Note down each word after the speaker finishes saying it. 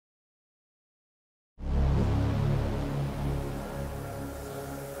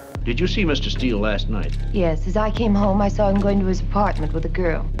Did you see Mr. Steele last night? Yes, as I came home, I saw him going to his apartment with a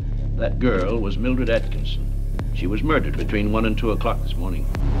girl. That girl was Mildred Atkinson. She was murdered between 1 and 2 o'clock this morning.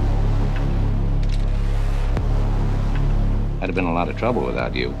 I'd have been a lot of trouble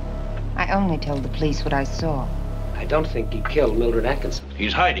without you. I only told the police what I saw. I don't think he killed Mildred Atkinson.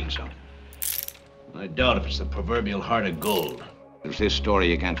 He's hiding something. I doubt if it's the proverbial heart of gold. It was his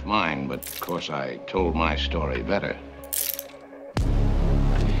story against mine, but of course I told my story better.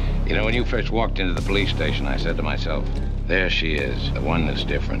 You know, when you first walked into the police station, I said to myself, there she is, the one that's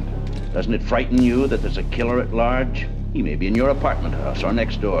different. Doesn't it frighten you that there's a killer at large? He may be in your apartment house or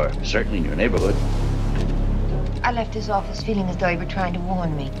next door, certainly in your neighborhood. I left his office feeling as though he were trying to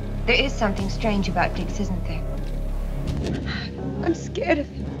warn me. There is something strange about Dix, isn't there? I'm scared of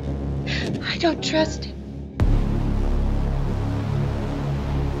him. I don't trust him.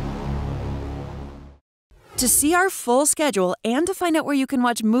 To see our full schedule and to find out where you can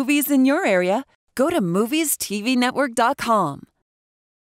watch movies in your area, go to moviestvnetwork.com.